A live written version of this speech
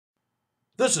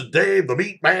This is Dave, the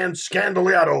Meat Man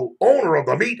Scandaliato, owner of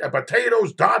the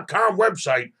meatandpotatoes.com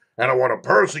website, and I want to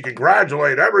personally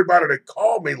congratulate everybody that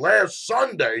called me last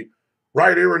Sunday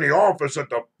right here in the office at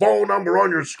the phone number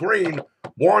on your screen,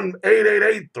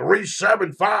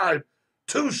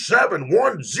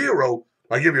 1-888-375-2710.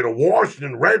 I give you the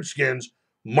Washington Redskins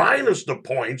minus the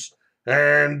points,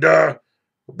 and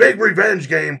big revenge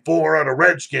game for the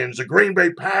Redskins. The Green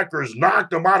Bay Packers knocked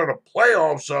them out of the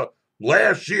playoffs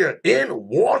last year in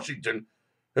Washington.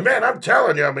 And man, I'm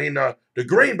telling you, the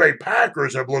Green Bay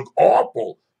Packers have looked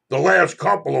awful the last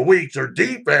couple of weeks. Their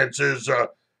defense is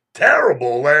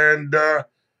terrible. And man,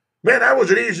 that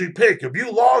was an easy pick. If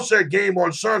you lost that game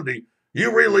on Sunday,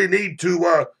 you really need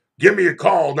to give me a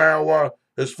call. Now,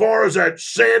 as far as that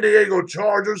San Diego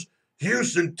Chargers,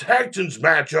 Houston Texans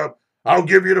matchup, I'll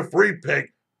give you the free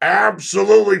pick.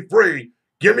 Absolutely free.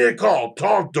 Give me a call.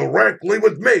 Talk directly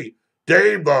with me,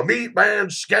 Dave the Meat Man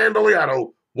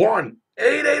Scandaliato,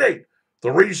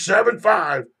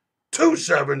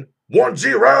 1-888-375-2710.